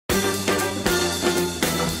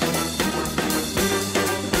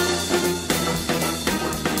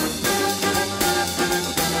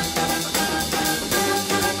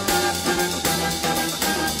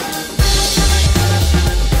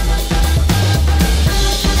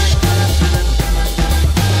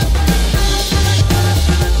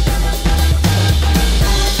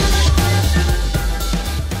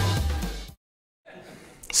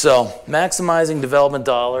So maximizing development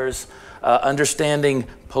dollars, understanding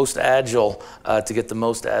post-agile to get the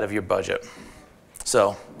most out of your budget.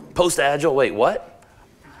 So post-agile, wait, what?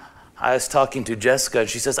 I was talking to Jessica, and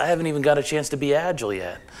she says, I haven't even got a chance to be agile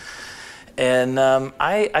yet. And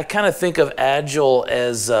I kind of think of agile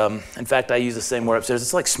as, in fact, I use the same word upstairs.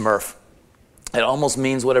 It's like Smurf. It almost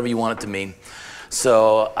means whatever you want it to mean.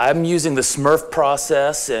 So I'm using the Smurf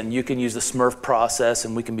process, and you can use the Smurf process,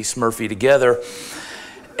 and we can be Smurfy together.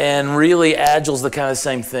 And really, agile's the kind of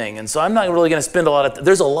same thing. And so I'm not really going to spend a lot of,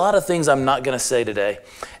 there's a lot of things I'm not going to say today.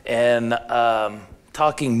 And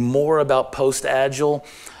talking more about post-agile,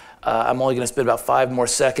 I'm only going to spend about 5 more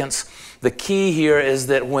seconds. The key here is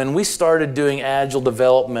that when we started doing agile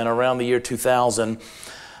development around the year 2000,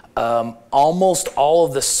 almost all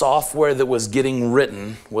of the software that was getting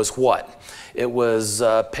written was what? It was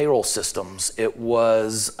payroll systems, it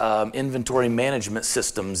was inventory management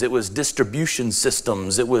systems, it was distribution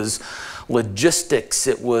systems, it was logistics,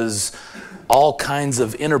 it was all kinds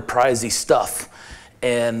of enterprisey stuff.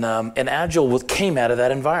 And Agile came out of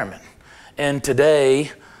that environment. And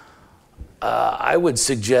today, I would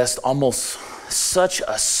suggest almost such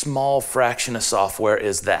a small fraction of software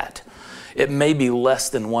is that. It may be less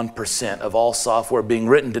than 1% of all software being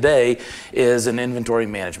written today is an inventory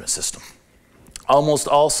management system. Almost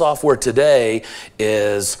all software today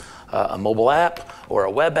is a mobile app or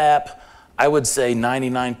a web app. I would say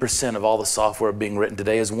 99% of all the software being written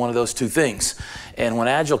today is one of those two things. And when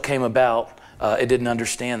Agile came about, it didn't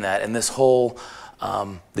understand that. And this whole,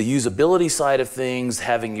 the usability side of things,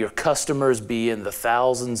 having your customers be in the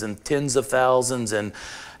thousands and tens of thousands and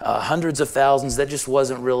hundreds of thousands, that just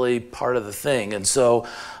wasn't really part of the thing. And so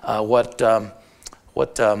what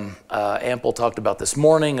Ample talked about this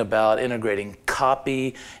morning about integrating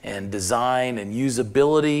copy and design and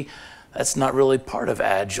usability, that's not really part of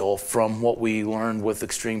Agile from what we learned with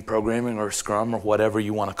extreme programming or Scrum or whatever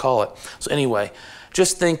you want to call it. So anyway,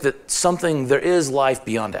 just think that there is life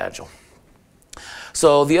beyond Agile.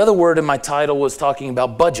 So the other word in my title was talking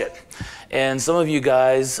about budget. And some of you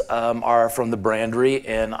guys are from the brandery,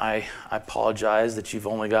 and I apologize that you've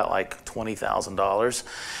only got like $20,000.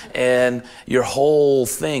 And your whole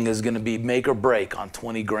thing is going to be make or break on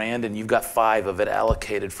 20 grand, and you've got 5 of it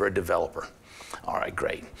allocated for a developer. All right,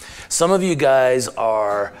 great. Some of you guys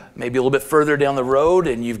are maybe a little bit further down the road,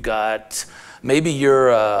 and you've got, maybe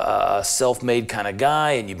you're a self-made kind of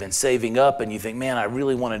guy, and you've been saving up, and you think, man, I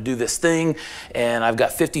really want to do this thing, and I've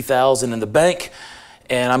got $50,000 in the bank,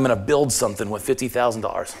 and I'm going to build something with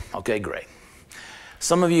 $50,000. Okay, great.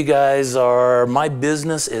 Some of you guys are, my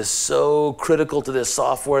business is so critical to this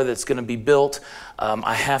software that's going to be built.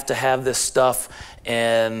 I have to have this stuff,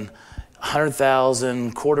 and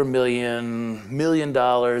 $100,000, $250,000, $1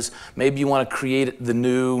 million. Maybe you want to create the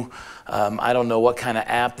new, I don't know what kind of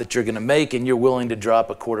app that you're going to make, and you're willing to drop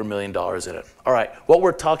 $250,000 in it. All right, what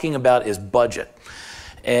we're talking about is budget.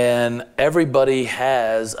 And everybody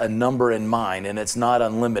has a number in mind, and it's not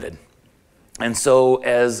unlimited. And so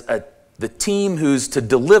as the team who's to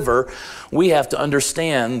deliver, we have to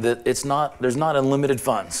understand that there's not unlimited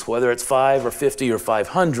funds. Whether it's 5 or 50 or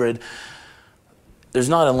 500, there's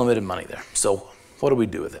not unlimited money there. So what do we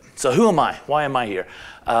do with it? So who am I? Why am I here?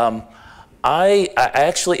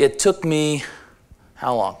 It took me,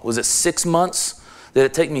 how long? Was it 6 months? Did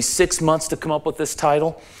it take me 6 months to come up with this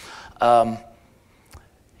title?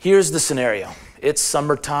 Here's the scenario. It's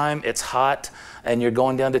summertime, it's hot, and you're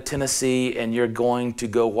going down to Tennessee and you're going to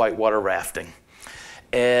go whitewater rafting.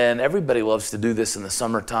 And everybody loves to do this in the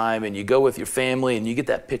summertime, and you go with your family and you get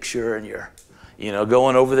that picture and you're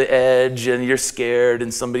going over the edge and you're scared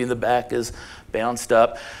and somebody in the back is bounced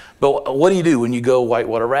up. But what do you do when you go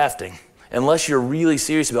whitewater rafting? Unless you're really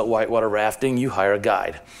serious about whitewater rafting, you hire a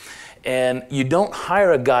guide. And you don't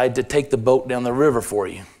hire a guide to take the boat down the river for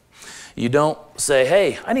you. You don't say,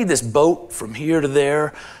 hey, I need this boat from here to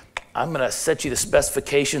there. I'm going to set you the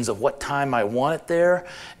specifications of what time I want it there,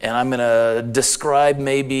 and I'm going to describe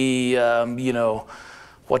maybe,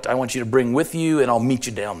 what I want you to bring with you, and I'll meet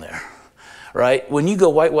you down there, right? When you go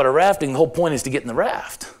whitewater rafting, the whole point is to get in the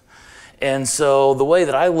raft. And so the way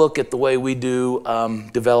that I look at the way we do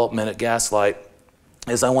development at Gaslight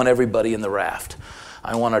is I want everybody in the raft.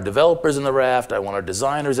 I want our developers in the raft, I want our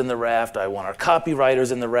designers in the raft, I want our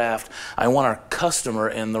copywriters in the raft, I want our customer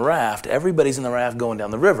in the raft. Everybody's in the raft going down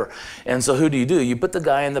the river. And so who do? You put the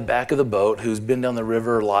guy in the back of the boat who's been down the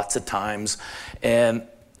river lots of times, and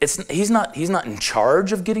he's not in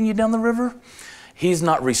charge of getting you down the river. He's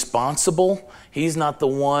not responsible. He's not the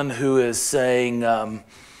one who is saying,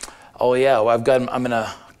 oh yeah, well, I'm going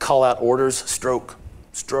to call out orders, stroke,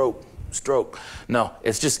 stroke, stroke. No,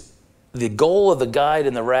 it's just the goal of the guide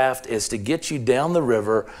and the raft is to get you down the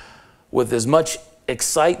river with as much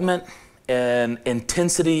excitement and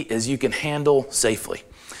intensity as you can handle safely.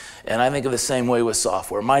 And I think of the same way with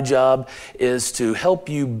software. My job is to help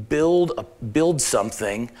you build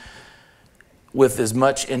something with as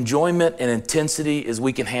much enjoyment and intensity as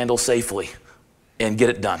we can handle safely and get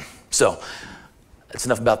it done. So that's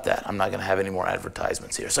enough about that. I'm not going to have any more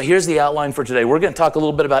advertisements here. So here's the outline for today. We're going to talk a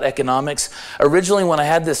little bit about economics. Originally, when I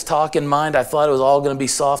had this talk in mind, I thought it was all going to be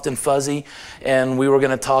soft and fuzzy, and we were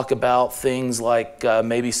going to talk about things like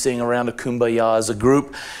maybe sing around a kumbaya as a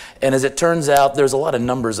group. And as it turns out, there's a lot of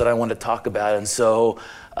numbers that I wanted to talk about, and so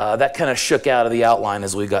that kind of shook out of the outline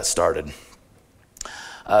as we got started.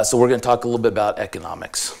 So we're going to talk a little bit about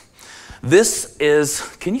economics. This is,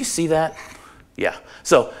 can you see that? Yeah.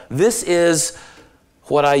 So this is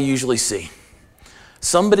what I usually see.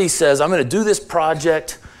 Somebody says, I'm going to do this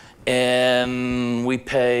project, and we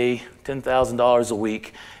pay $10,000 a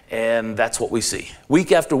week, and that's what we see,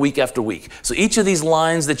 week after week after week. So each of these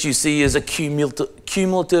lines that you see is a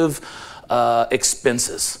cumulative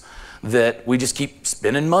expenses that we just keep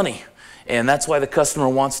spending money. And that's why the customer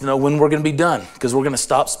wants to know when we're going to be done, because we're going to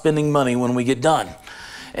stop spending money when we get done.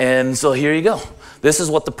 And so here you go. This is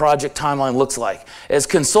what the project timeline looks like. As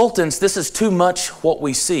consultants, this is too much what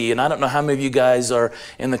we see. And I don't know how many of you guys are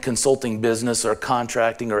in the consulting business or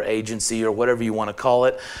contracting or agency or whatever you want to call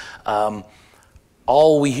it.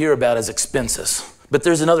 All we hear about is expenses. But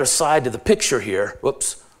there's another side to the picture here.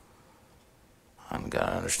 Whoops. I've got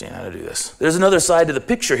to understand how to do this. There's another side to the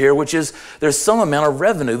picture here, which is there's some amount of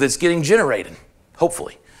revenue that's getting generated,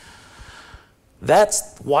 hopefully.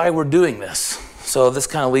 That's why we're doing this. So this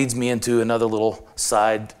kind of leads me into another little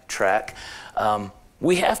side track.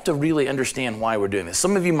 We have to really understand why we're doing this.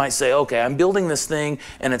 Some of you might say, okay, I'm building this thing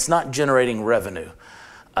and it's not generating revenue.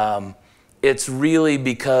 It's really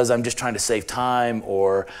because I'm just trying to save time,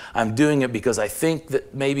 or I'm doing it because I think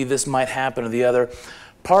that maybe this might happen or the other.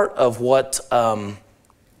 Part of what I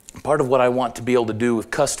want to be able to do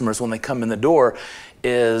with customers when they come in the door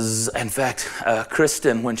is, in fact,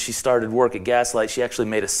 Kristen, when she started work at Gaslight, she actually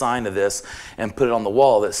made a sign of this and put it on the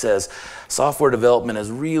wall that says, software development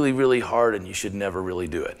is really, really hard and you should never really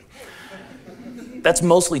do it. That's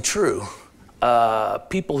mostly true.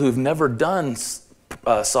 People who've never done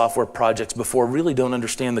software projects before really don't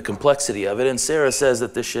understand the complexity of it. And Sarah says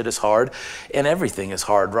that this shit is hard, and everything is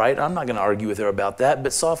hard, right? I'm not going to argue with her about that,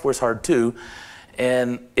 but software's hard too.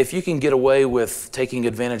 And if you can get away with taking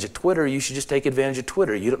advantage of Twitter, you should just take advantage of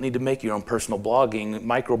Twitter. You don't need to make your own personal blogging,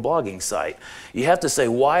 micro-blogging site. You have to say,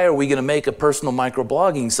 why are we going to make a personal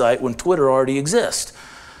micro-blogging site when Twitter already exists?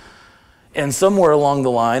 And somewhere along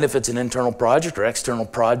the line, if it's an internal project or external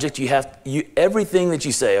project, everything that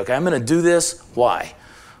you say, okay, I'm going to do this, why?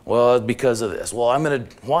 Well, because of this. Well,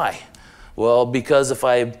 why? Well, because if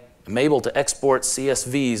I'm able to export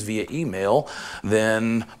CSVs via email,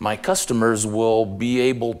 then my customers will be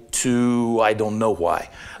able to, I don't know why.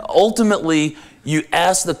 Ultimately, you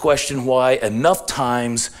ask the question why enough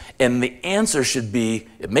times, and the answer should be,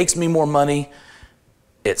 it makes me more money,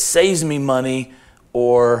 it saves me money,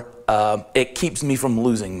 or it keeps me from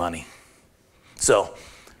losing money. So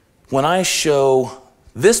when I show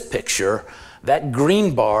this picture, that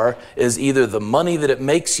green bar is either the money that it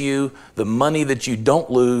makes you, the money that you don't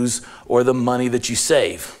lose, or the money that you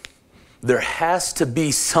save. There has to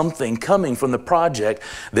be something coming from the project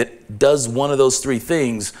that does one of those three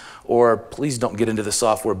things, or please don't get into the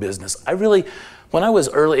software business. When I was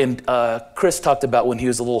early, and Chris talked about when he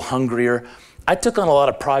was a little hungrier, I took on a lot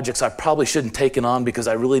of projects I probably shouldn't have taken on because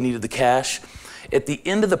I really needed the cash. At the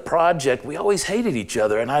end of the project, we always hated each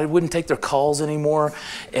other, and I wouldn't take their calls anymore,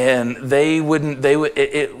 and they weren't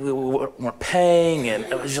paying, and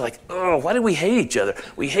it was just like, oh, why did we hate each other?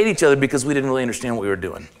 We hate each other because we didn't really understand what we were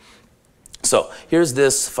doing. So here's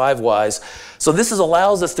this 5 whys. So this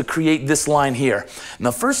allows us to create this line here. And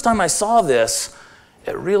the first time I saw this,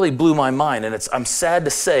 it really blew my mind, and I'm sad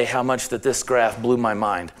to say how much that this graph blew my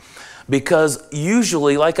mind. Because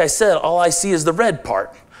usually, like I said, all I see is the red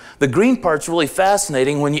part. The green part's really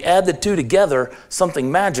fascinating. When you add the two together,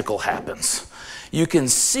 something magical happens. You can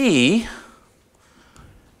see,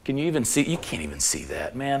 can you even see? You can't even see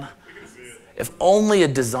that, man. If only a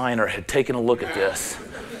designer had taken a look at this.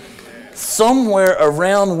 Somewhere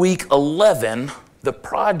around week 11, the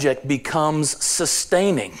project becomes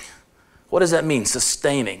sustaining. What does that mean,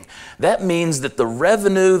 sustaining? That means that the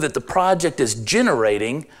revenue that the project is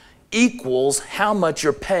generating equals how much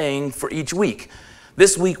you're paying for each week.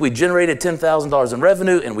 This week we generated $10,000 in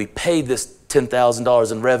revenue and we paid this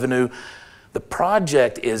 $10,000 in revenue. The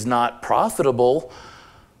project is not profitable,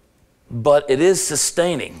 but it is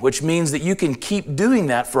sustaining, which means that you can keep doing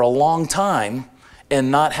that for a long time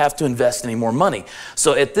and not have to invest any more money.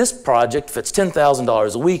 So at this project, if it's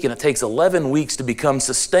 $10,000 a week and it takes 11 weeks to become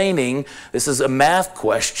sustaining, this is a math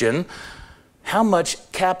question, how much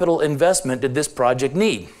capital investment did this project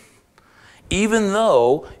need? Even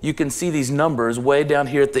though you can see these numbers way down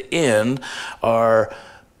here at the end are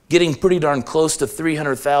getting pretty darn close to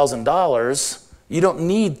 $300,000, you don't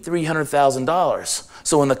need $300,000.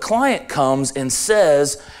 So when the client comes and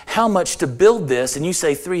says how much to build this, and you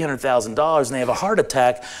say $300,000 and they have a heart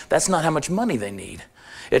attack, that's not how much money they need.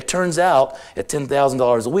 It turns out at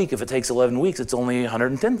 $10,000 a week, if it takes 11 weeks, it's only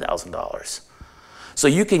 $110,000. So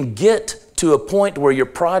you can get to a point where your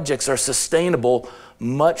projects are sustainable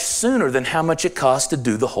much sooner than how much it costs to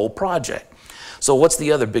do the whole project. So what's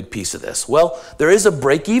the other big piece of this? Well, there is a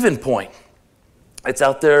break-even point. It's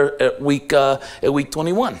out there at week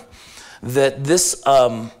 21. That this,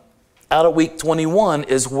 out at week 21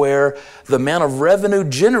 is where the amount of revenue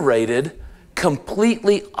generated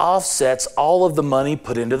completely offsets all of the money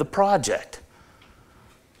put into the project.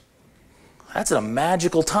 That's a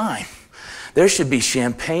magical time. There should be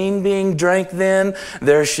champagne being drank then.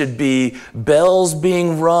 There should be bells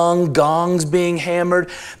being rung, gongs being hammered.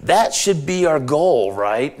 That should be our goal,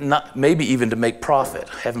 right? Not maybe even to make profit,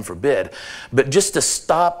 heaven forbid. But just to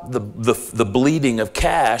stop the bleeding of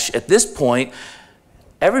cash, at this point,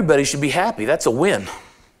 everybody should be happy. That's a win.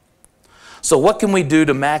 So what can we do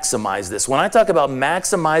to maximize this? When I talk about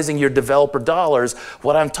maximizing your developer dollars,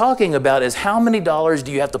 what I'm talking about is how many dollars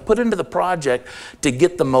do you have to put into the project to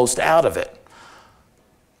get the most out of it?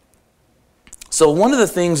 So one of the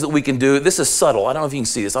things that we can do, this is subtle, I don't know if you can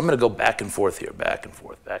see this, I'm going to go back and forth here, back and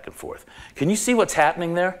forth, back and forth. Can you see what's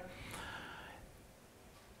happening there?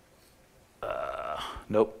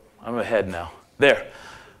 Nope, I'm ahead now. There.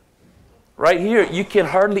 Right here, you can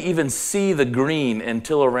hardly even see the green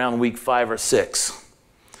until around week 5 or 6.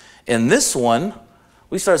 In this one,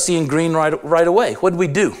 we start seeing green right away. What did we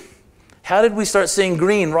do? How did we start seeing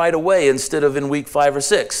green right away instead of in week 5 or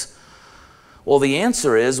 6? Well, the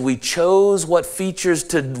answer is we chose what features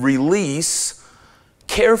to release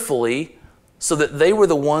carefully so that they were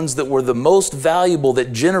the ones that were the most valuable,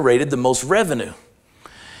 that generated the most revenue.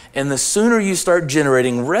 And the sooner you start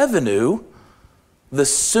generating revenue, the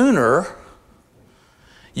sooner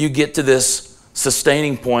you get to this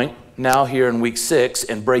sustaining point now here in week 6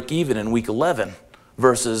 and break even in week 11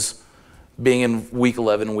 versus being in week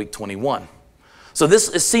 11 and week 21. So this,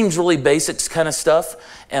 it seems really basic kind of stuff,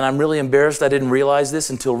 and I'm really embarrassed I didn't realize this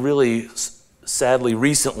until really sadly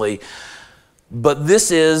recently. But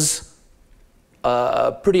this is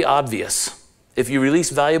pretty obvious. If you release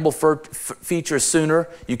valuable features sooner,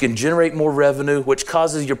 you can generate more revenue, which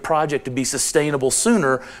causes your project to be sustainable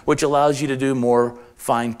sooner, which allows you to do more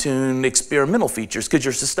fine-tuned experimental features because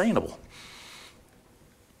you're sustainable.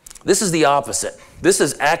 This is the opposite. This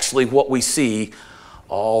is actually what we see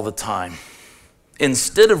all the time.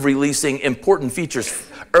 Instead of releasing important features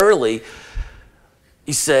early,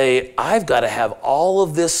 you say, I've got to have all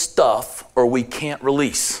of this stuff or we can't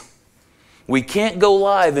release. We can't go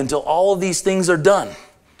live until all of these things are done.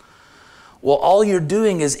 Well, all you're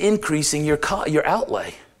doing is increasing your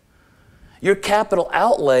outlay. Your capital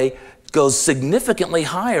outlay goes significantly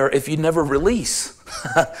higher if you never release.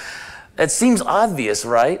 That seems obvious,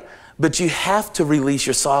 right? But you have to release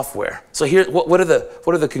your software. So here, what are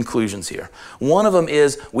the conclusions here? One of them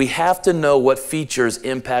is we have to know what features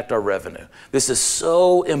impact our revenue. This is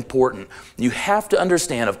so important. You have to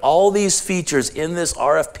understand of all these features in this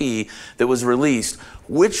RFP that was released,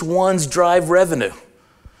 which ones drive revenue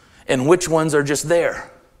and which ones are just there.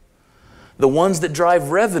 The ones that drive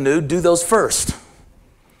revenue, do those first.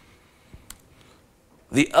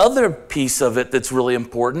 The other piece of it that's really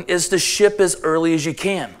important is to ship as early as you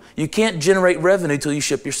can. You can't generate revenue till you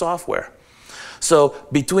ship your software. So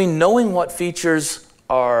between knowing what features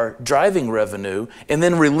are driving revenue and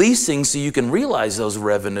then releasing so you can realize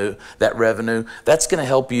that revenue, that's going to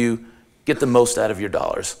help you get the most out of your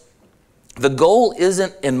dollars. The goal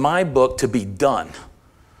isn't, in my book, to be done.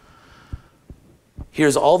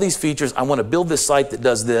 Here's all these features. I want to build this site that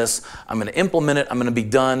does this. I'm going to implement it. I'm going to be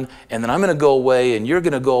done. And then I'm going to go away and you're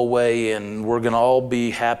going to go away and we're going to all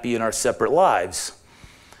be happy in our separate lives.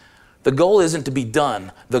 The goal isn't to be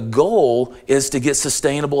done. The goal is to get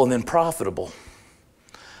sustainable and then profitable.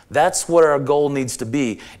 That's what our goal needs to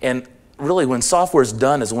be. And really, when software is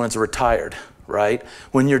done is when it's retired, right?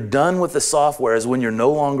 When you're done with the software is when you're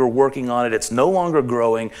no longer working on it. It's no longer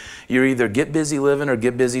growing. You either get busy living or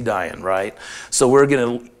get busy dying, right? So we're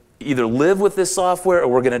going to either live with this software or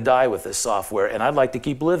we're going to die with this software, and I'd like to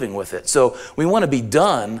keep living with it. So we want to be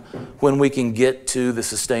done when we can get to the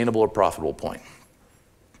sustainable or profitable point.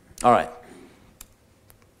 All right.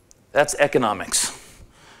 That's economics.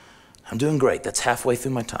 I'm doing great. That's halfway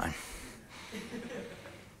through my time.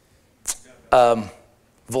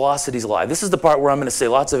 Velocity is a lie. This is the part where I'm going to say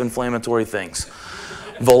lots of inflammatory things.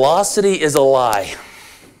 Velocity is a lie.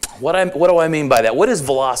 What do I mean by that? What is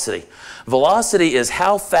velocity? Velocity is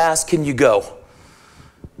how fast can you go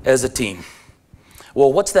as a team.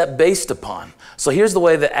 Well, what's that based upon? So here's the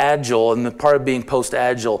way that Agile, and the part of being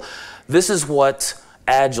post-Agile, this is what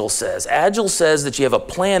Agile says. Agile says that you have a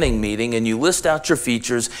planning meeting and you list out your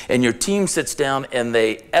features and your team sits down and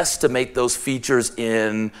they estimate those features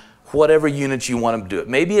in whatever units you want them to do it.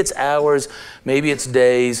 Maybe it's hours, maybe it's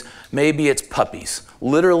days, maybe it's puppies.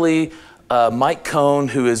 Literally, Mike Cohn,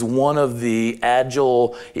 who is one of the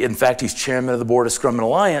Agile, in fact, he's chairman of the board of Scrum and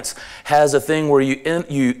Alliance, has a thing where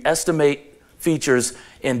you estimate features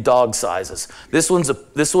in dog sizes. This one's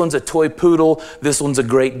a toy poodle, this one's a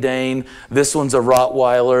Great Dane, this one's a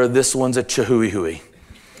Rottweiler, this one's a Chihuahua.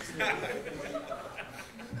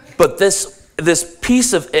 But this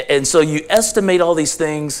piece of, and so you estimate all these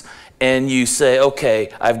things and you say, okay,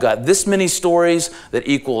 I've got this many stories that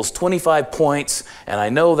equals 25 points, and I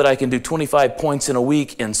know that I can do 25 points in a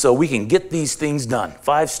week, and so we can get these things done.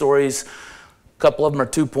 5 stories, a couple of them are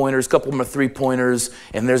 2-pointers, a couple of them are 3-pointers,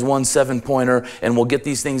 and there's one 7-pointer, and we'll get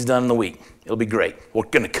these things done in the week. It'll be great. We're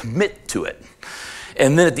going to commit to it.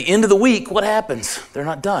 And then at the end of the week, what happens? They're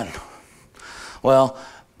not done. Well,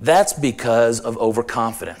 that's because of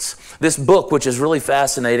overconfidence. This book, which is really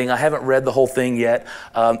fascinating, I haven't read the whole thing yet.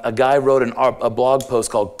 A guy wrote a blog post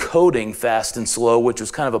called Coding Fast and Slow, which was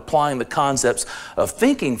kind of applying the concepts of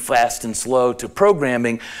thinking fast and slow to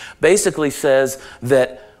programming, basically says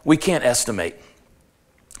that we can't estimate.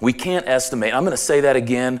 We can't estimate. I'm going to say that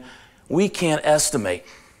again. We can't estimate,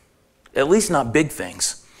 at least not big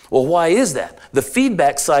things. Well, why is that? The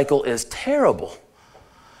feedback cycle is terrible.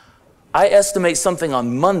 I estimate something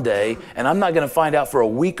on Monday, and I'm not going to find out for a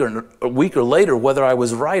week or later whether I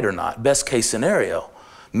was right or not. Best case scenario.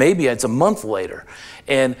 Maybe it's a month later.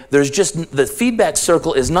 And there's just, the feedback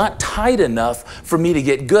circle is not tight enough for me to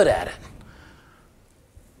get good at it.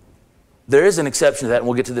 There is an exception to that, and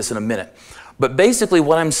we'll get to this in a minute. But basically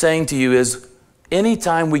what I'm saying to you is,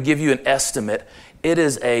 anytime we give you an estimate, it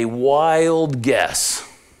is a wild guess.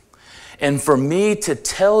 And for me to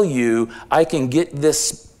tell you I can get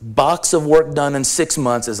this box of work done in 6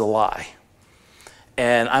 months is a lie.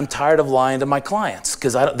 And I'm tired of lying to my clients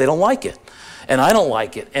because they don't like it. And I don't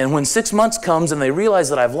like it. And when 6 months comes and they realize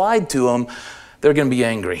that I've lied to them, they're going to be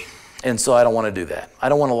angry. And so I don't want to do that. I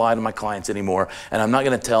don't want to lie to my clients anymore. And I'm not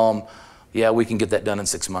going to tell them, yeah, we can get that done in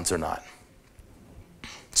 6 months or not.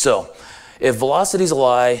 So if velocity is a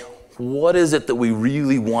lie, what is it that we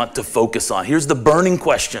really want to focus on? Here's the burning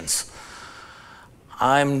questions.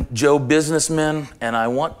 I'm Joe Businessman, and I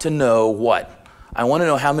want to know what? I want to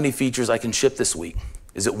know how many features I can ship this week.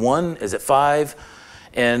 Is it 1? Is it 5?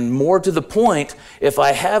 And more to the point, if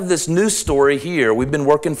I have this news story here, we've been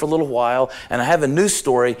working for a little while, and I have a news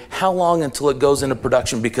story, how long until it goes into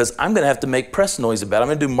production? Because I'm going to have to make press noise about it. I'm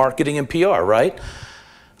going to do marketing and PR, right?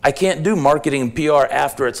 I can't do marketing and PR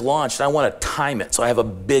after it's launched. I want to time it. So I have a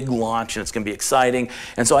big launch and it's going to be exciting.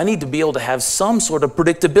 And so I need to be able to have some sort of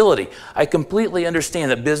predictability. I completely understand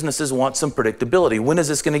that businesses want some predictability. When is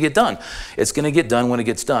this going to get done? It's going to get done when it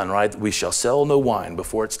gets done, right? We shall sell no wine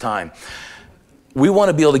before it's time. We want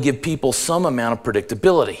to be able to give people some amount of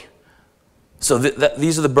predictability. So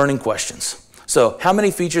these are the burning questions. So how many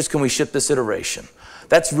features can we ship this iteration?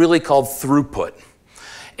 That's really called throughput.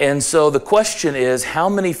 And so the question is, how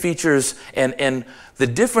many features, and the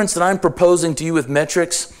difference that I'm proposing to you with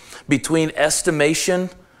metrics between estimation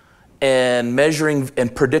and measuring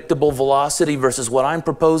and predictable velocity versus what I'm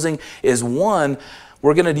proposing is, one,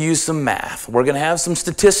 we're going to use some math. We're going to have some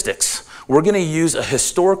statistics. We're going to use a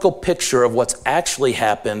historical picture of what's actually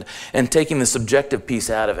happened and taking the subjective piece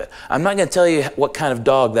out of it. I'm not going to tell you what kind of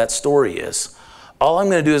dog that story is. All I'm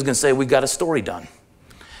going to do is going to say we got a story done.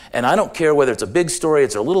 And I don't care whether it's a big story,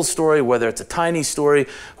 it's a little story, whether it's a tiny story,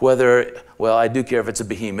 whether, well, I do care if it's a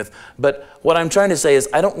behemoth. But what I'm trying to say is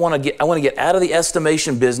I want to get out of the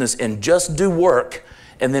estimation business and just do work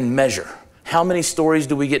and then measure. How many stories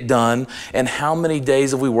do we get done and how many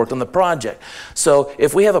days have we worked on the project? So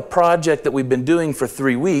if we have a project that we've been doing for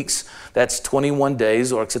 3 weeks, that's 21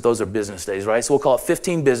 days, or except those are business days, right? So we'll call it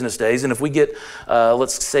 15 business days. And if we get,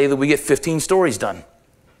 let's say that we get 15 stories done,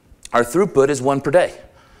 our throughput is 1 per day.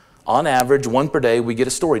 On average, 1 per day, we get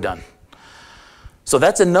a story done. So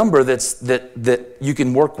that's a number that you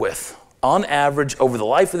can work with. On average, over the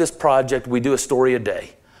life of this project, we do a story a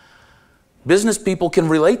day. Business people can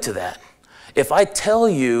relate to that. If I tell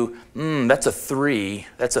you, that's a 3,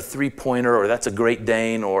 that's a 3-pointer, or that's a Great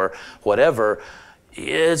Dane, or whatever,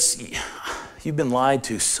 you've been lied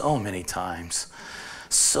to so many times.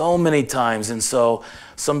 So many times. And so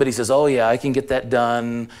somebody says, oh yeah, I can get that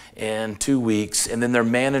done in 2 weeks. And then their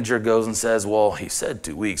manager goes and says, well, he said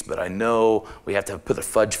 2 weeks, but I know we have to put a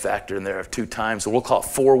fudge factor in there of 2 times, so we'll call it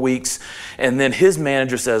 4 weeks. And then his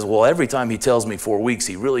manager says, well, every time he tells me 4 weeks,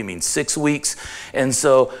 he really means 6 weeks. And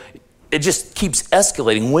so it just keeps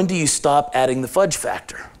escalating. When do you stop adding the fudge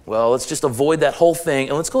factor? Well, let's just avoid that whole thing,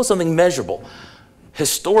 and let's go with something measurable.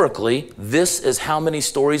 Historically, this is how many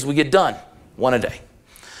stories we get done, 1 a day.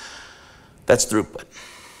 That's throughput.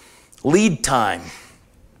 Lead time.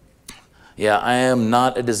 Yeah, I am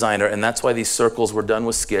not a designer, and that's why these circles were done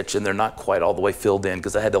with Sketch, and they're not quite all the way filled in,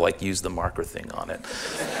 because I had to use the marker thing on it.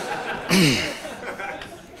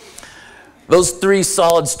 Those 3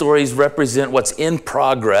 solid stories represent what's in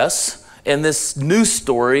progress, and this new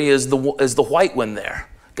story is the white one there.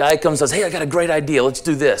 Guy comes and says, hey, I got a great idea, let's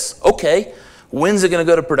do this. Okay, when's it going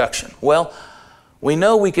to go to production? Well, we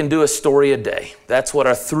know we can do a story a day. That's what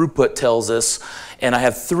our throughput tells us. And I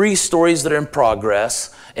have 3 stories that are in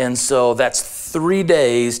progress. And so that's 3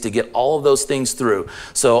 days to get all of those things through.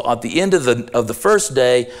 So at the end of the first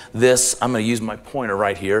day, I'm going to use my pointer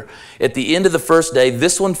right here. At the end of the first day,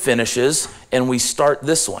 this one finishes, and we start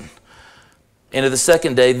this one. End of the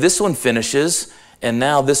second day, this one finishes, and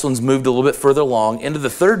now this one's moved a little bit further along. Into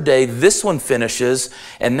the third day, this one finishes,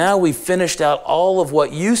 and now we've finished out all of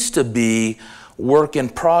what used to be work in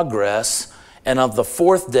progress, and on the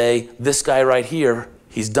 4th day, this guy right here,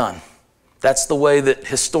 he's done. That's the way that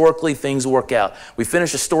historically things work out. We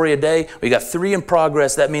finish a story a day, we got 3 in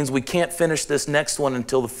progress, that means we can't finish this next one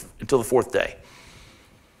until the 4th day.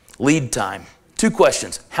 Lead time. 2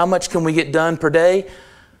 questions. How much can we get done per day?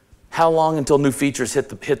 How long until new features hit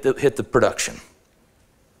the production?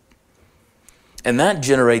 And that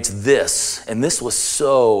generates this, and this was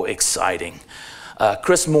so exciting.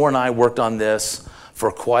 Chris Moore and I worked on this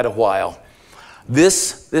for quite a while.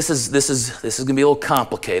 This is going to be a little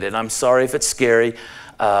complicated. I'm sorry if it's scary.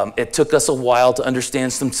 It took us a while to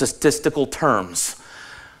understand some statistical terms.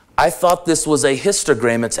 I thought this was a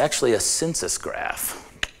histogram. It's actually a census graph.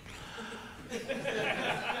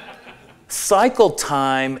 Cycle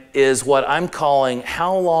time is what I'm calling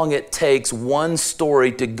how long it takes one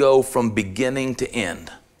story to go from beginning to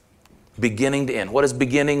end. Beginning to end. What is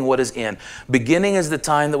beginning? What is end? Beginning is the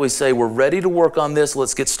time that we say we're ready to work on this,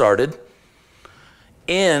 let's get started.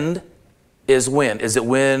 End is when? Is it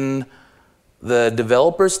when the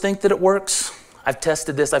developers think that it works? I've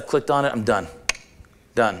tested this, I've clicked on it, I'm done.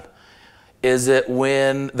 Done. Is it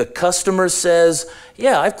when the customer says,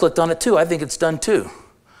 yeah, I've clicked on it too, I think it's done too?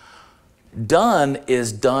 Done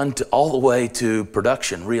is done all the way to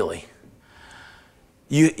production, really.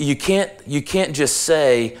 You can't just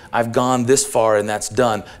say, I've gone this far and that's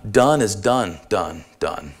done. Done is done, done,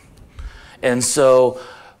 done. And so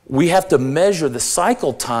we have to measure the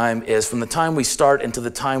cycle time is from the time we start until the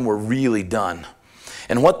time we're really done.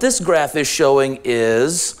 And what this graph is showing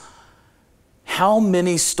is how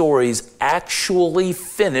many stories actually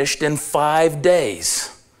finished in 5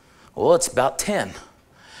 days. Well, it's about 10.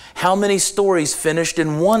 How many stories finished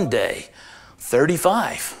in 1 day?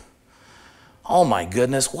 35. Oh my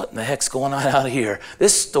goodness, what in the heck's going on out here?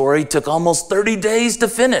 This story took almost 30 days to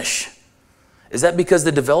finish. Is that because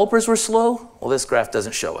the developers were slow? Well, this graph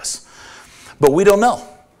doesn't show us. But we don't know.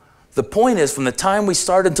 The point is, from the time we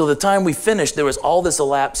started until the time we finished, there was all this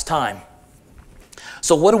elapsed time.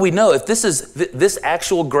 So what do we know? If this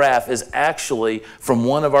actual graph is actually from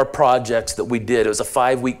one of our projects that we did. It was a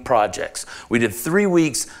 5-week project. We did 3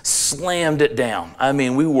 weeks, slammed it down. I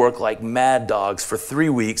mean, we worked like mad dogs for 3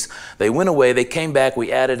 weeks. They went away, they came back,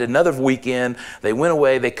 we added another weekend. They went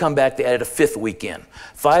away, they come back, they added a 5th weekend.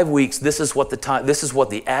 5 weeks, this is what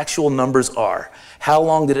the actual numbers are. How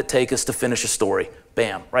long did it take us to finish a story?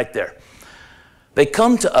 Bam, right there. They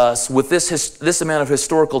come to us with this amount of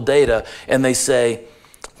historical data and they say,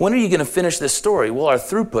 when are you going to finish this story? Well, our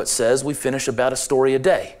throughput says we finish about a story a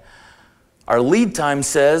day. Our lead time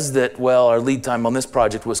says that, well, our lead time on this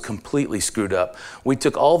project was completely screwed up. We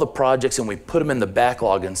took all the projects and we put them in the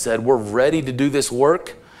backlog and said, we're ready to do this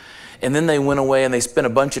work. And then they went away and they spent a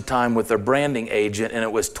bunch of time with their branding agent, and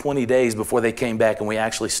it was 20 days before they came back and we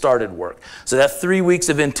actually started work. So that 3 weeks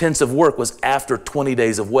of intensive work was after 20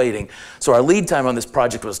 days of waiting. So our lead time on this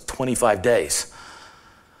project was 25 days.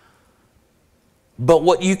 But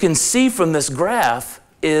what you can see from this graph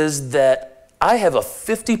is that I have a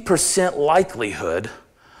 50% likelihood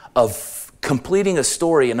of completing a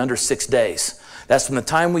story in under 6 days. That's from the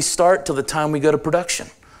time we start till the time we go to production.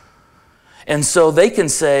 And so they can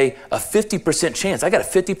say a 50% chance. I got a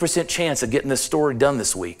 50% chance of getting this story done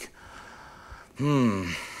this week.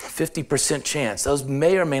 50% chance. Those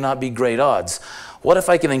may or may not be great odds. What if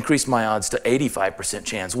I can increase my odds to 85%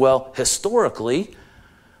 chance? Well, historically,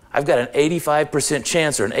 I've got an 85%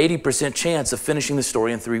 chance or an 80% chance of finishing the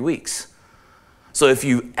story in 3 weeks. So if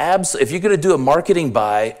you're going to do a marketing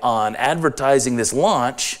buy on advertising this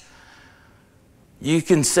launch, you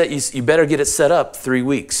better get it set up 3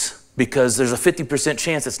 weeks, because there's a 50%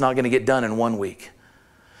 chance it's not going to get done in 1 week.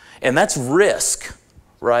 And that's risk,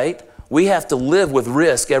 right? We have to live with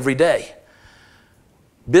risk every day.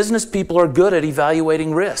 Business people are good at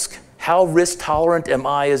evaluating risk. How risk tolerant am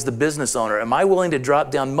I as the business owner? Am I willing to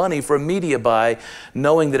drop down money for a media buy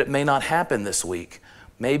knowing that it may not happen this week?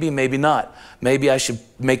 Maybe, maybe not. Maybe I should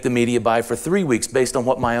make the media buy for 3 weeks based on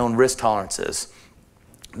what my own risk tolerance is.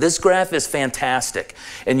 This graph is fantastic.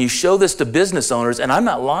 And you show this to business owners, and I'm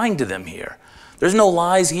not lying to them here. There's no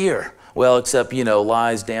lies here. Well, except,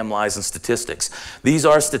 lies, damn lies, and statistics. These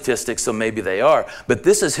are statistics, so maybe they are. But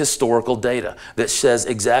this is historical data that says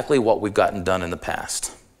exactly what we've gotten done in the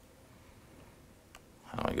past.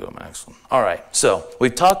 How do I go to my next one? All right, so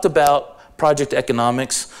we've talked about project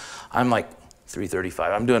economics. I'm like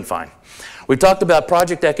 3:35. I'm doing fine. We talked about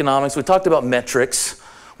project economics. We talked about metrics.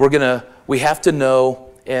 We have to know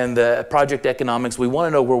in the project economics, we want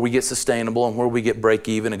to know where we get sustainable and where we get break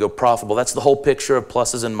even and go profitable. That's the whole picture of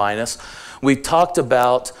pluses and minus. We talked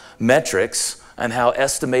about metrics and how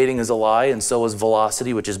estimating is a lie, and so is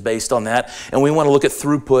velocity, which is based on that. And we want to look at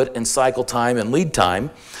throughput and cycle time and lead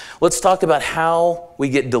time. Let's talk about how we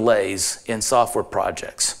get delays in software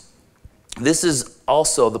projects. This is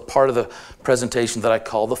also the part of the presentation that I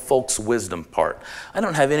call the folks' wisdom part. I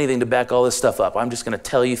don't have anything to back all this stuff up. I'm just going to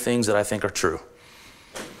tell you things that I think are true.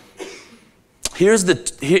 Here's the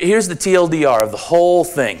TLDR of the whole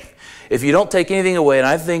thing. If you don't take anything away, and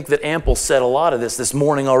I think that Ample said a lot of this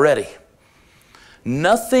morning already,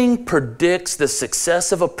 nothing predicts the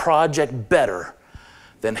success of a project better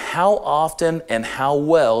than how often and how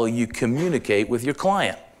well you communicate with your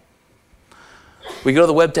client. We go to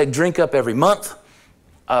the WebTech Drink Up every month.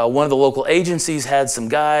 One of the local agencies had some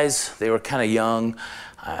guys. They were kind of young,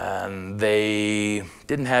 and they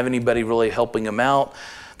didn't have anybody really helping them out.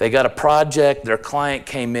 They got a project. Their client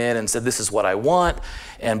came in and said, this is what I want.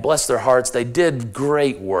 And bless their hearts, they did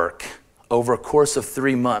great work over a course of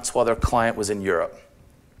 3 months while their client was in Europe.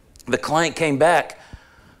 The client came back.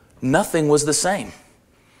 Nothing was the same.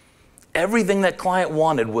 Everything that client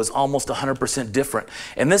wanted was almost 100% different.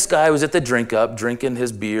 And this guy was at the Drink Up, drinking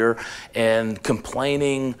his beer and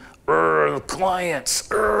complaining, clients,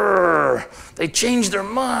 they changed their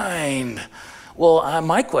mind. Well,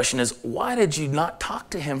 my question is, why did you not talk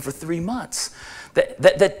to him for 3 months?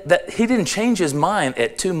 That he didn't change his mind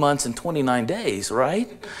at 2 months and 29 days, right?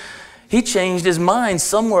 He changed his mind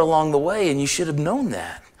somewhere along the way, and you should have known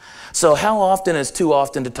that. So how often is too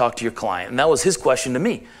often to talk to your client? And that was his question to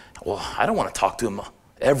me. Well, I don't want to talk to him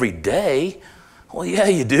every day. Well, yeah,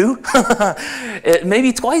 you do.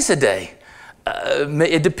 Maybe twice a day.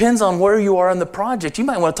 It depends on where you are in the project. You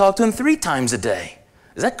might want to talk to him 3 times a day.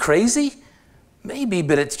 Is that crazy? Maybe,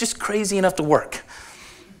 but it's just crazy enough to work.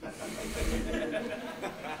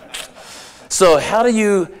 So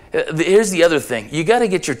here's the other thing. You got to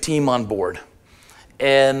get your team on board.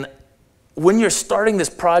 And when you're starting this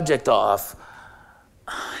project off,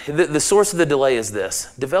 the source of the delay is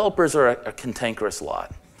this. Developers are a cantankerous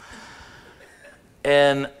lot.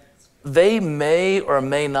 And they may or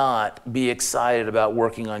may not be excited about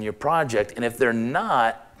working on your project. And if they're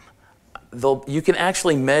not, you can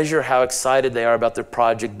actually measure how excited they are about their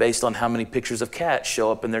project based on how many pictures of cats show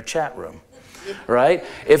up in their chat room, right?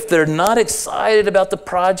 If they're not excited about the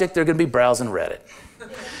project, they're going to be browsing Reddit.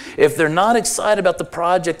 If they're not excited about the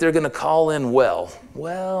project, they're going to call in, well,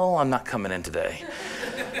 I'm not coming in today.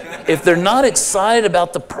 If they're not excited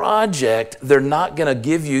about the project, they're not going to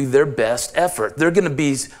give you their best effort. They're going to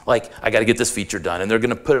be like, I got to get this feature done, and they're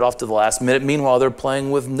going to put it off to the last minute. Meanwhile, they're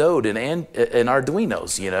playing with Node and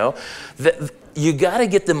Arduinos, You got to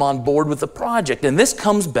get them on board with the project. And this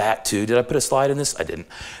comes back to, did I put a slide in this? I didn't.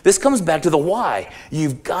 This comes back to the why.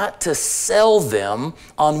 You've got to sell them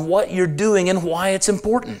on what you're doing and why it's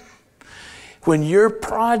important. When your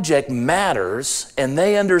project matters and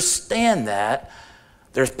they understand that,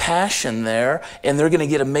 there's passion there, and they're going to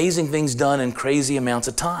get amazing things done in crazy amounts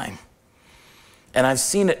of time. And I've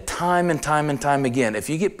seen it time and time and time again. If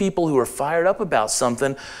you get people who are fired up about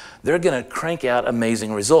something, they're going to crank out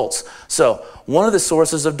amazing results. So one of the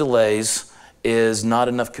sources of delays is not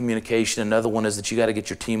enough communication. Another one is that you got to get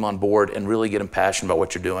your team on board and really get them passionate about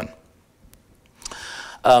what you're doing.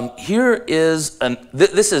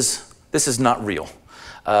 This is not real.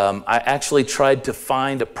 I actually tried to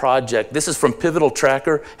find a project. This is from Pivotal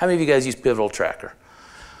Tracker. How many of you guys use Pivotal Tracker?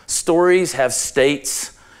 Stories have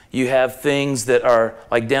states. You have things that are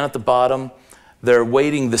like down at the bottom. They're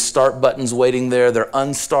waiting, the start button's waiting there. They're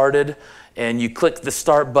unstarted. And you click the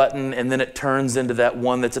start button and then it turns into that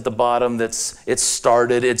one that's at the bottom it's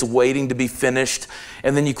started, it's waiting to be finished.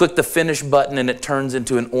 And then you click the finish button and it turns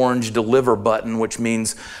into an orange deliver button, which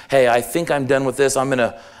means, hey, I think I'm done with this.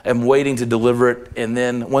 I'm waiting to deliver it. And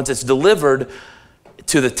then once it's delivered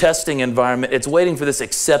to the testing environment, it's waiting for this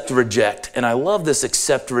accept reject. And I love this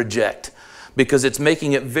accept reject because it's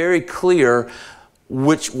making it very clear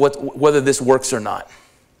whether this works or not.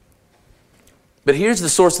 But here's the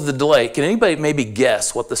source of the delay. Can anybody maybe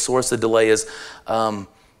guess what the source of the delay is on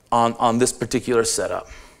this particular setup?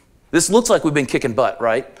 This looks like we've been kicking butt,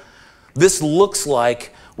 right? This looks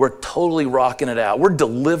like we're totally rocking it out. We're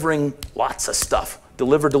delivering lots of stuff.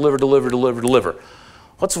 Deliver, deliver, deliver, deliver, deliver.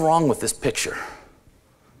 What's wrong with this picture?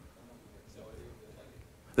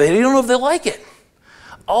 They don't know if they like it.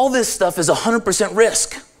 All this stuff is 100%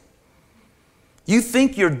 risk. You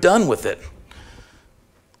think you're done with it.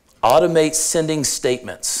 Automate sending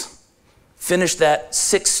statements. Finished that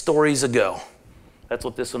 6 stories ago. That's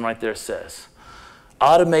what this one right there says.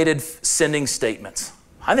 Automated sending statements.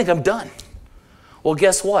 I think I'm done. Well,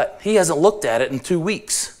 guess what? He hasn't looked at it in 2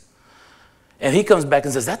 weeks. And he comes back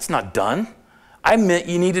and says, that's not done. I meant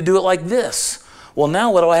you need to do it like this. Well,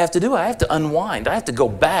 now what do I have to do? I have to unwind. I have to go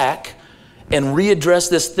back and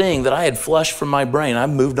readdress this thing that I had flushed from my brain.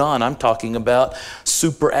 I've moved on. I'm talking about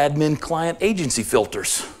super admin client agency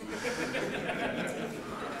filters.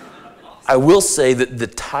 I will say that the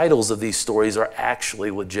titles of these stories are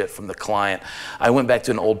actually legit from the client. I went back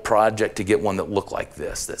to an old project to get one that looked like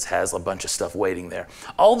this, that has a bunch of stuff waiting there.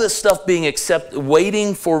 All this stuff being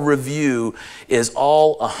waiting for review is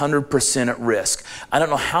all 100% at risk. I don't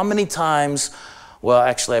know how many times, well,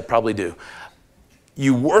 actually I probably do.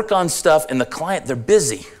 You work on stuff and the client, they're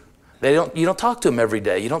busy. You don't talk to them every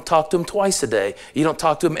day. You don't talk to them twice a day. You don't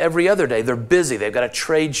talk to them every other day. They're busy. They've got a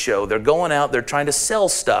trade show. They're going out. They're trying to sell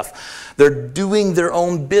stuff. They're doing their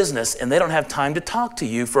own business, and they don't have time to talk to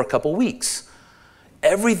you for a couple weeks.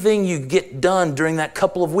 Everything you get done during that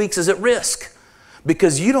couple of weeks is at risk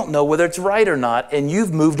because you don't know whether it's right or not, and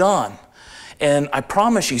you've moved on. And I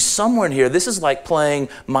promise you, somewhere in here, this is like playing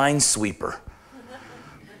Minesweeper.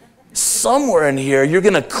 Somewhere in here, you're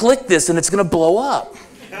going to click this, and it's going to blow up.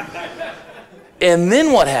 And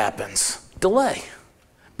then what happens? Delay.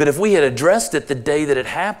 But if we had addressed it the day that it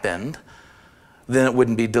happened, then it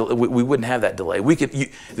wouldn't be. We wouldn't have that delay.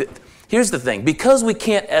 Here's the thing: because we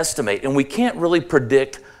can't estimate and we can't really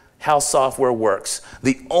predict how software works,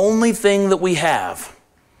 the only thing that we have,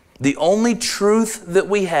 the only truth that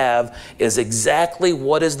we have, is exactly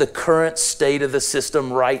what is the current state of the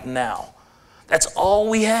system right now. That's all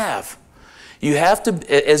we have. You have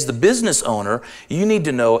to, as the business owner, you need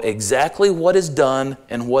to know exactly what is done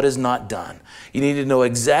and what is not done. You need to know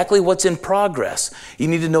exactly what's in progress. You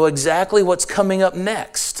need to know exactly what's coming up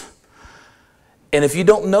next. And if you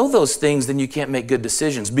don't know those things, then you can't make good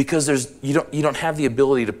decisions because you don't have the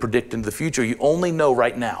ability to predict into the future. You only know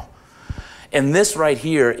right now. And this right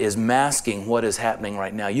here is masking what is happening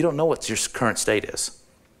right now. You don't know what your current state is.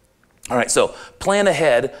 All right, so plan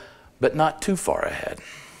ahead, but not too far ahead.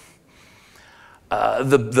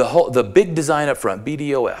 The big design up front,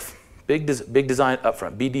 BDOF, big design up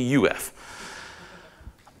front, BDUF.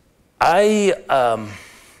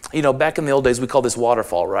 Back in the old days, we called this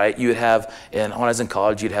waterfall, right? You would have, and when I was in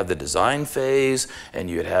college, you'd have the design phase, and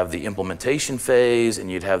you'd have the implementation phase,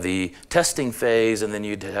 and you'd have the testing phase, and then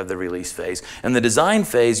you'd have the release phase. And the design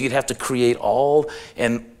phase, you'd have to create all,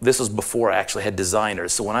 and this was before I actually had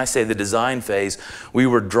designers. So when I say the design phase, we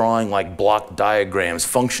were drawing like block diagrams,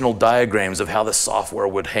 functional diagrams of how the software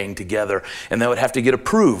would hang together, and that would have to get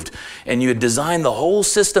approved. And you would design the whole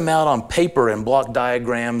system out on paper in block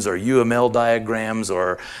diagrams or UML diagrams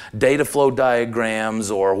or data flow diagrams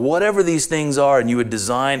or whatever these things are, and you would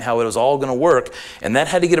design how it was all going to work, and that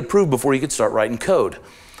had to get approved before you could start writing code.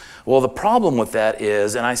 Well, the problem with that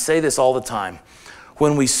is, and I say this all the time,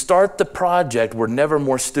 when we start the project, we're never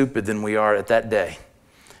more stupid than we are at that day.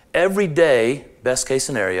 Every day, best case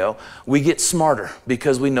scenario, we get smarter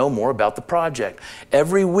because we know more about the project.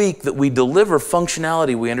 Every week that we deliver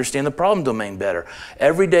functionality, we understand the problem domain better.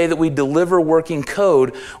 Every day that we deliver working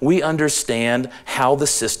code, we understand how the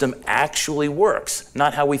system actually works,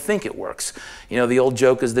 not how we think it works. You know, the old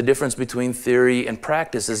joke is the difference between theory and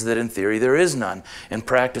practice is that in theory there is none. In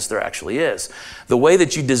practice there actually is. The way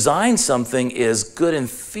that you design something is good in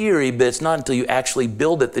theory, but it's not until you actually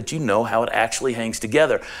build it that you know how it actually hangs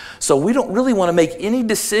together. So we don't really want to make any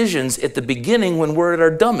decisions at the beginning when we're at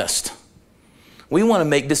our dumbest. We want to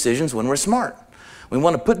make decisions when we're smart. We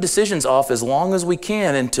want to put decisions off as long as we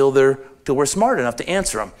can until we're smart enough to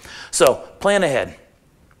answer them. So plan ahead.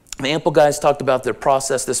 The Ample guys talked about their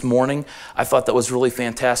process this morning. I thought that was really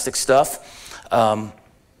fantastic stuff.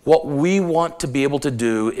 What we want to be able to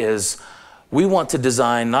do is we want to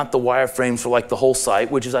design not the wireframes for like the whole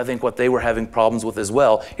site, which is I think what they were having problems with as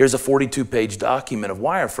well. Here's a 42-page document of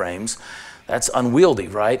wireframes. That's unwieldy,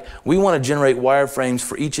 right? We want to generate wireframes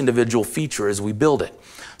for each individual feature as we build it.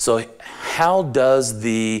 So how does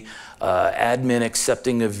the admin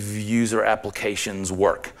accepting of user applications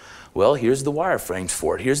work? Well, here's the wireframes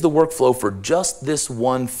for it. Here's the workflow for just this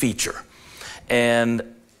one feature. And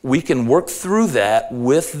we can work through that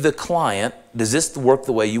with the client. Does this work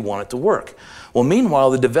the way you want it to work? Well, meanwhile,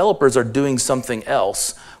 the developers are doing something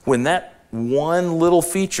else. When that one little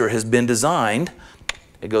feature has been designed,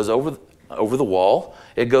 it goes over the wall.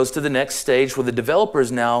 It goes to the next stage where the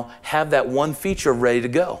developers now have that one feature ready to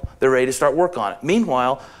go. They're ready to start work on it.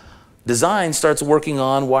 Meanwhile, design starts working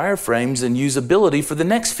on wireframes and usability for the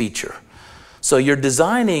next feature. So you're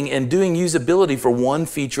designing and doing usability for one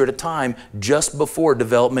feature at a time just before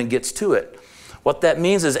development gets to it. What that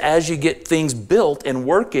means is as you get things built and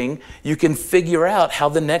working, you can figure out how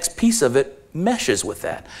the next piece of it meshes with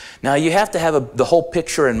that. Now you have to have the whole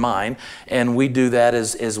picture in mind, and we do that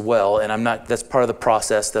as well, and that's part of the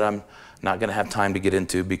process that I'm not going to have time to get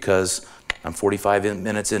into because I'm 45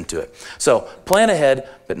 minutes into it. So plan ahead,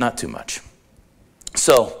 but not too much.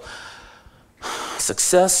 So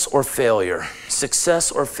success or failure?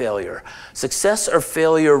 Success or failure? Success or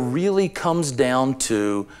failure really comes down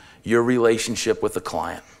to your relationship with the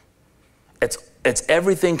client. It's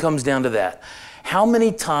everything comes down to that. How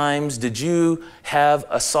many times did you have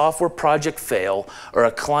a software project fail or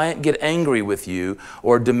a client get angry with you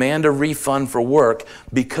or demand a refund for work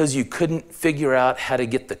because you couldn't figure out how to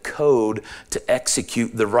get the code to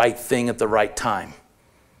execute the right thing at the right time?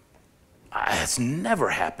 It's never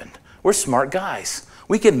happened. We're smart guys.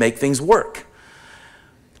 We can make things work.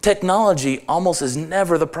 Technology almost is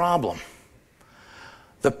never the problem.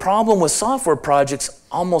 The problem with software projects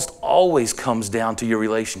almost always comes down to your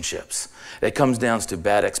relationships. It comes down to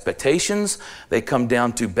bad expectations. They come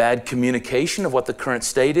down to bad communication of what the current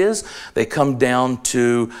state is. They come down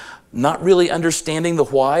to not really understanding the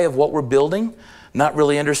why of what we're building, not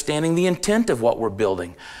really understanding the intent of what we're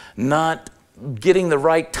building, not getting the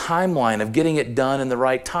right timeline of getting it done in the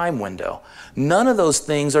right time window. None of those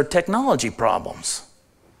things are technology problems.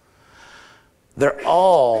 They're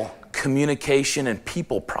all communication and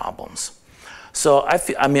people problems. So I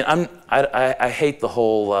hate the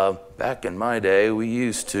whole back in my day we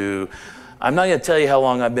used to. I'm not going to tell you how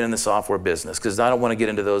long I've been in the software business because I don't want to get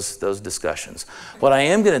into those discussions. What I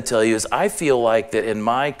am going to tell you is I feel like that in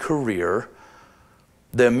my career,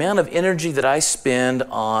 the amount of energy that I spend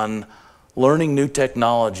on learning new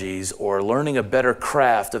technologies or learning a better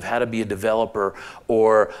craft of how to be a developer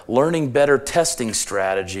or learning better testing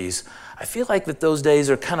strategies, I feel like that those days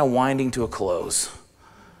are kind of winding to a close.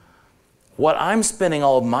 What I'm spending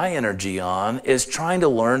all of my energy on is trying to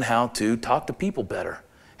learn how to talk to people better,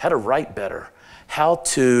 how to write better, how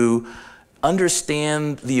to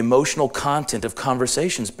understand the emotional content of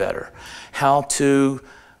conversations better, how to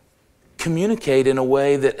communicate in a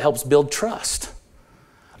way that helps build trust.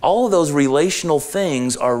 All of those relational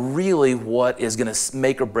things are really what is going to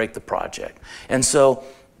make or break the project. And so,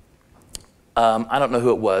 I don't know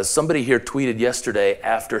who it was. Somebody here tweeted yesterday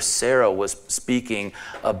after Sarah was speaking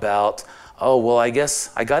about, oh, well, I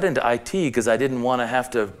guess I got into IT because I didn't want to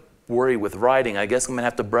have to worry with writing. I guess I'm going to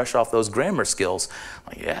have to brush off those grammar skills.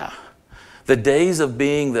 Like, yeah. The days of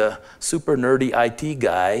being the super nerdy IT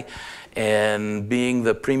guy and being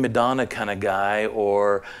the prima donna kind of guy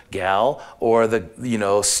or gal or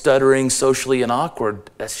the, stuttering, socially and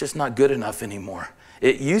awkward, that's just not good enough anymore.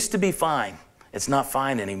 It used to be fine. It's not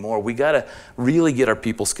fine anymore. We got to really get our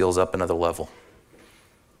people skills up another level.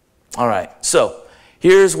 All right, so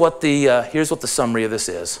here's what the summary of this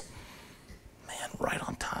is. Man, right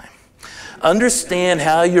on time. Understand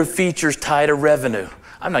how your features tie to revenue.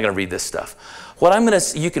 I'm not going to read this stuff.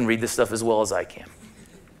 You can read this stuff as well as I can.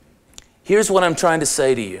 Here's what I'm trying to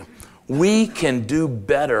say to you. We can do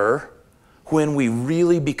better when we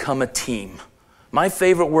really become a team. My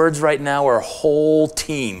favorite words right now are whole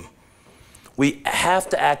team. We have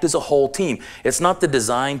to act as a whole team. It's not the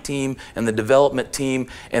design team and the development team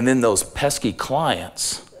and then those pesky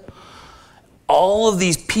clients. All of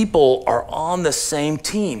these people are on the same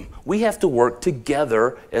team. We have to work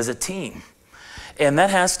together as a team. And that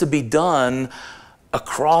has to be done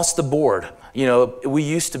across the board. You know, we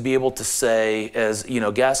used to be able to say, as you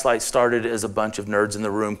know, Gaslight started as a bunch of nerds in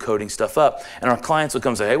the room coding stuff up, and our clients would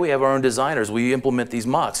come and say, hey, we have our own designers, will you implement these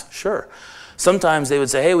mocks? Sure. Sometimes they would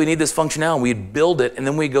say, hey, we need this functionality, and we'd build it, and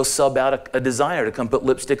then we'd go sub out a designer to come put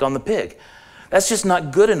lipstick on the pig. That's just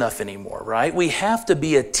not good enough anymore, right? We have to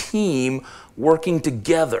be a team working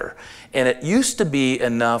together. And it used to be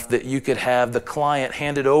enough that you could have the client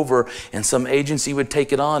hand it over and some agency would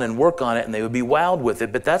take it on and work on it and they would be wowed with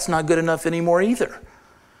it, but that's not good enough anymore either.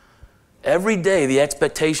 Every day the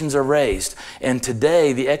expectations are raised, and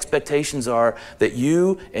today the expectations are that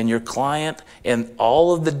you and your client and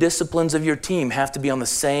all of the disciplines of your team have to be on the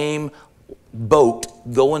same boat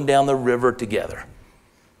going down the river together.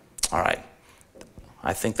 All right,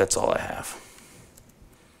 I think that's all I have.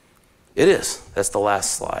 It is. That's the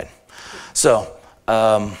last slide. So,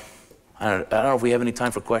 I don't know if we have any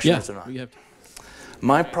time for questions or not. We have.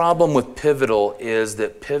 My problem with Pivotal is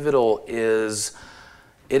that Pivotal is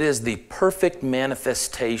the perfect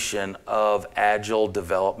manifestation of agile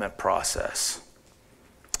development process.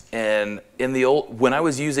 And when I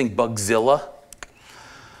was using Bugzilla,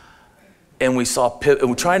 and we saw and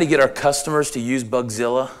we're trying to get our customers to use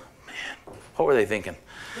Bugzilla, man, what were they thinking?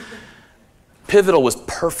 Pivotal was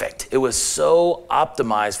perfect. It was so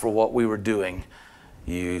optimized for what we were doing.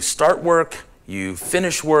 You start work, you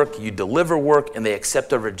finish work, you deliver work, and they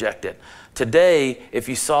accept or reject it. Today, if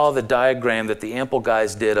you saw the diagram that the Ample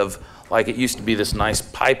guys did of, like, it used to be this nice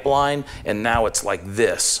pipeline, and now it's like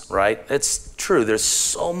this, right? It's true. There's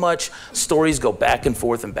so much, stories go back and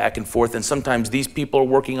forth, and sometimes these people are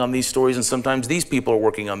working on these stories, and sometimes these people are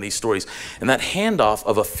working on these stories. And that handoff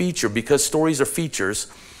of a feature, because stories are features,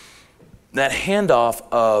 that handoff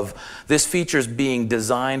of this feature's being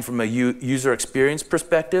designed from a user experience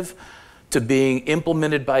perspective to being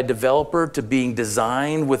implemented by a developer to being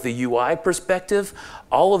designed with a UI perspective,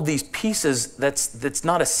 all of these pieces, that's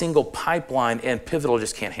not a single pipeline, and Pivotal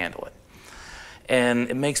just can't handle it. And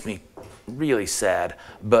it makes me really sad,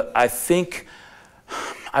 but I think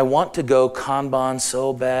I want to go Kanban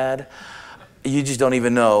so bad, you just don't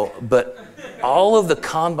even know, but all of the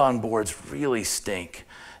Kanban boards really stink.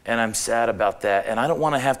 And I'm sad about that. And I don't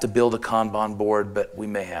want to have to build a Kanban board, but we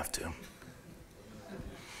may have to.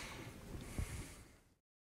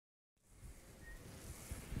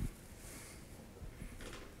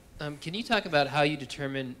 Can you talk about how you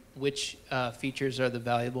determine which features are the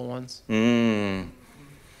valuable ones?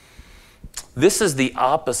 This is the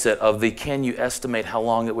opposite of the can you estimate how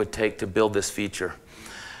long it would take to build this feature.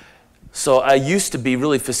 So I used to be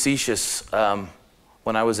really facetious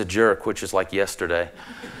when I was a jerk, which is like yesterday.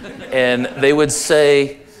 And they would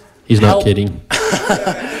say... He's not kidding.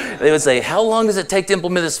 They would say, how long does it take to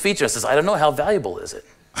implement this feature? I says, I don't know, how valuable is it?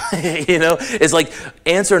 You know, it's like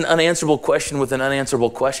answer an unanswerable question with an unanswerable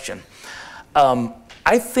question.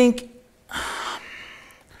 I think,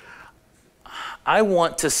 I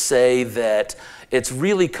want to say that it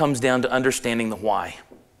really comes down to understanding the why.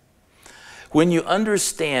 When you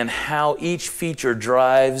understand how each feature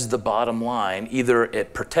drives the bottom line, either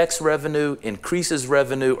it protects revenue, increases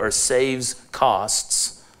revenue, or saves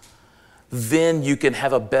costs, then you can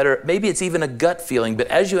have a better, maybe it's even a gut feeling, but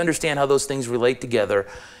as you understand how those things relate together,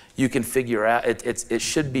 you can figure out, it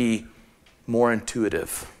should be more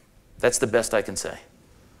intuitive. That's the best I can say.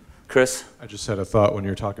 Chris? I just had a thought when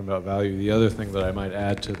you're talking about value. The other thing that I might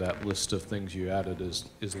add to that list of things you added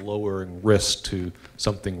is lowering risk to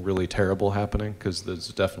something really terrible happening, because there's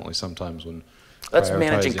definitely sometimes when that's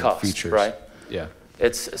managing costs, features, right? Yeah.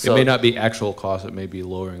 So it may not be actual cost, it may be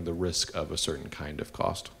lowering the risk of a certain kind of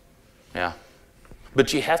cost. Yeah.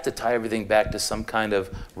 But you have to tie everything back to some kind of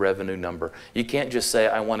revenue number. You can't just say,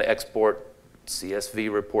 I want to export CSV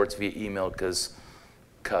reports via email because.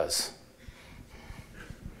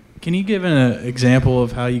 Can you give an example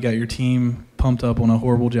of how you got your team pumped up on a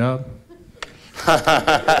horrible job?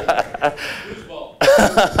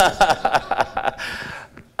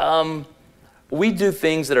 We do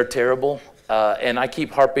things that are terrible, and I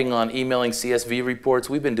keep harping on emailing CSV reports.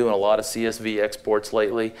 We've been doing a lot of CSV exports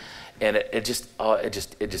lately, and it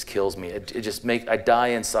just kills me. I die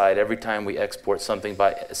inside every time we export something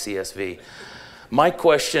by CSV. My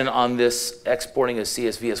question on this exporting a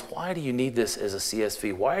CSV is, why do you need this as a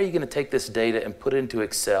CSV? Why are you going to take this data and put it into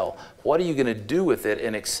Excel? What are you going to do with it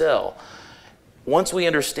in Excel? Once we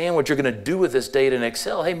understand what you're going to do with this data in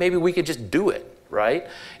Excel, hey, maybe we could just do it, right?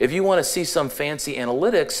 If you want to see some fancy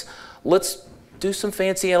analytics, let's do some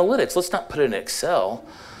fancy analytics. Let's not put it in Excel.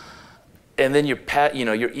 And then you're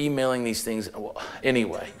emailing these things. Well,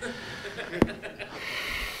 anyway,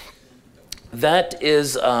 that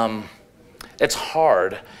is, it's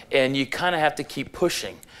hard, and you kind of have to keep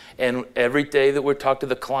pushing. And every day that we talk to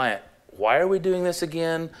the client, why are we doing this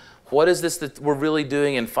again? What is this that we're really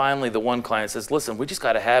doing? And finally, the one client says, listen, we just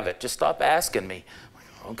got to have it. Just stop asking me.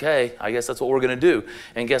 Okay, I guess that's what we're going to do.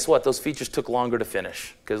 And guess what? Those features took longer to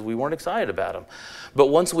finish because we weren't excited about them. But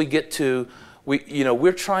once we get to,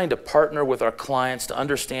 we're trying to partner with our clients to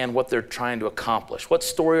understand what they're trying to accomplish. What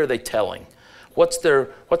story are they telling? What's their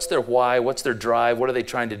why? What's their drive? What are they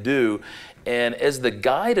trying to do? And as the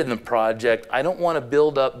guide in the project, I don't want to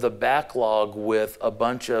build up the backlog with a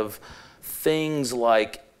bunch of things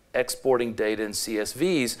like exporting data in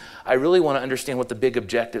CSVs. I really want to understand what the big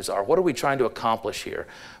objectives are. What are we trying to accomplish here?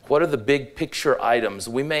 What are the big picture items?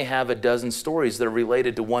 We may have a dozen stories that are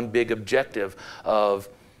related to one big objective of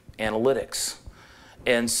analytics.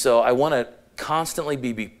 And so I want to constantly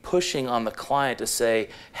be pushing on the client to say,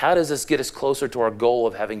 how does this get us closer to our goal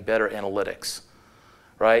of having better analytics?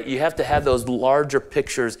 Right? You have to have those larger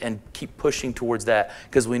pictures and keep pushing towards that,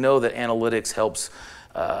 because we know that analytics helps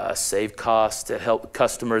save costs, it helps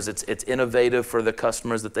customers, it's innovative for the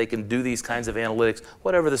customers that they can do these kinds of analytics,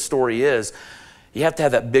 whatever the story is. You have to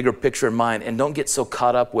have that bigger picture in mind, and don't get so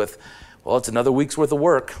caught up with, well, it's another week's worth of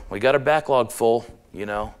work. We got our backlog full, We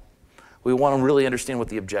want to really understand what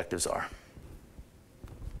the objectives are.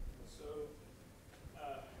 So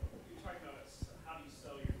you're talking about how do you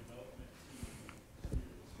sell your development to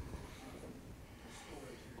your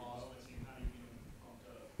storage, your development team, how do you get them pumped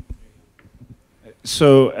up?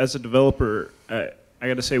 So as a developer, I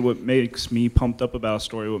got to say what makes me pumped up about a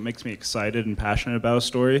story, what makes me excited and passionate about a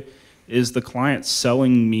story is the client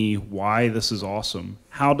selling me why this is awesome.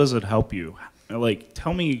 How does it help you? Like,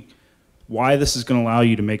 tell me why this is going to allow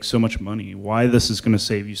you to make so much money, why this is going to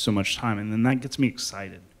save you so much time, and then that gets me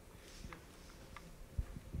excited.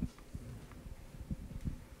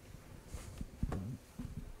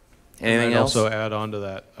 Anything else? Also add on to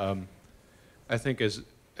that, I think as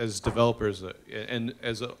developers and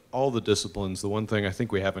as all the disciplines, the one thing I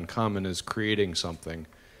think we have in common is creating something.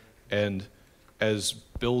 And as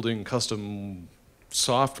building custom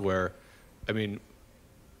software, I mean,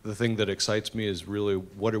 the thing that excites me is really,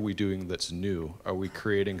 what are we doing that's new? Are we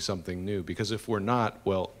creating something new? Because if we're not,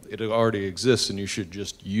 well, it already exists and you should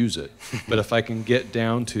just use it. But if I can get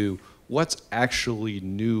down to what's actually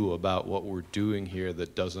new about what we're doing here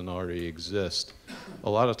that doesn't already exist, a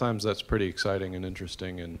lot of times that's pretty exciting and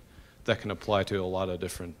interesting, and that can apply to a lot of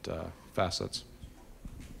different facets.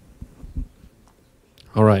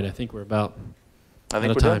 All right, I think we're about out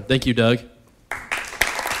of time. Thank you, Doug.